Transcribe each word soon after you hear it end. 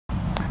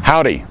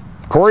Howdy,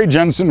 Corey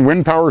Jensen,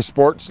 Wind Power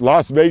Sports,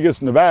 Las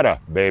Vegas, Nevada,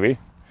 baby.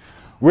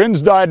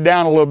 Wind's died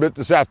down a little bit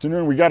this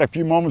afternoon. We got a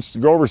few moments to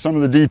go over some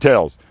of the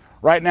details.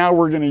 Right now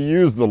we're going to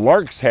use the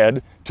lark's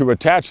head to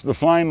attach the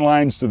flying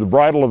lines to the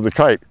bridle of the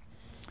kite.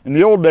 In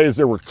the old days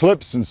there were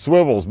clips and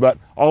swivels, but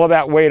all of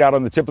that weight out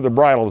on the tip of the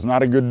bridle is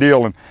not a good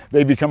deal and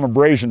they become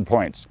abrasion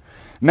points.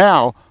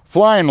 Now,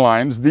 flying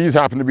lines, these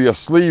happen to be a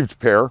sleeved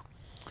pair,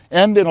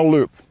 end in a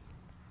loop.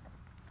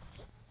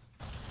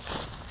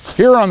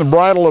 Here on the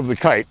bridle of the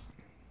kite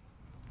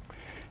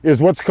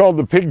is what's called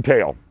the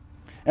pigtail,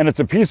 and it's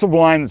a piece of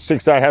line that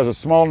sticks out, has a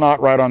small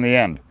knot right on the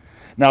end.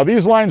 Now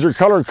these lines are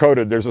color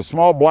coded. There's a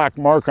small black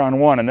mark on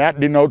one, and that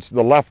denotes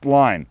the left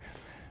line.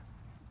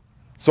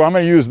 So I'm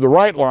going to use the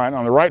right line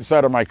on the right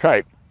side of my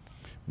kite.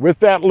 With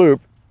that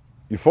loop,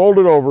 you fold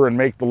it over and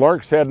make the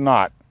lark's head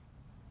knot.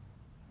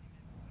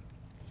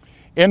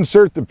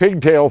 Insert the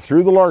pigtail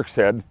through the lark's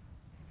head,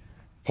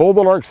 pull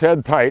the lark's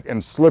head tight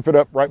and slip it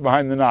up right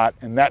behind the knot,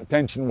 and that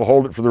tension will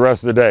hold it for the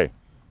rest of the day.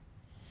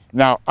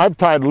 Now, I've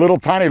tied little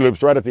tiny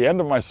loops right at the end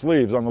of my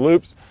sleeves on the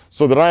loops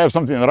so that I have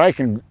something that I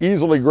can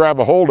easily grab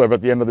a hold of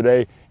at the end of the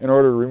day in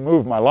order to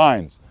remove my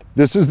lines.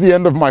 This is the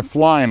end of my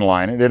flying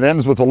line, and it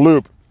ends with a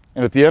loop,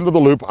 and at the end of the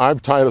loop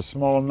I've tied a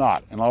small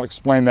knot, and I'll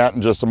explain that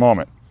in just a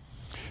moment.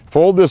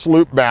 Fold this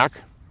loop back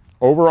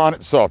over on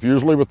itself,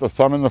 usually with the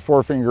thumb and the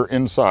forefinger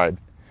inside,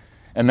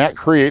 and that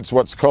creates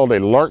what's called a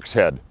lark's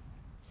head.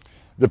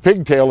 The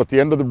pigtail at the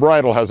end of the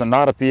bridle has a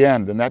knot at the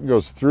end, and that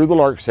goes through the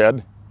lark's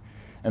head,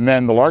 and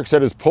then the lark's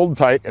head is pulled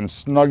tight and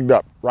snugged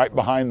up right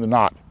behind the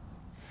knot.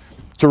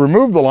 To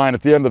remove the line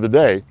at the end of the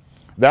day,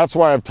 that's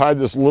why I've tied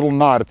this little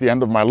knot at the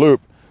end of my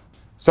loop.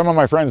 Some of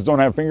my friends don't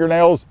have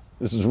fingernails.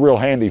 This is real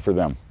handy for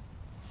them.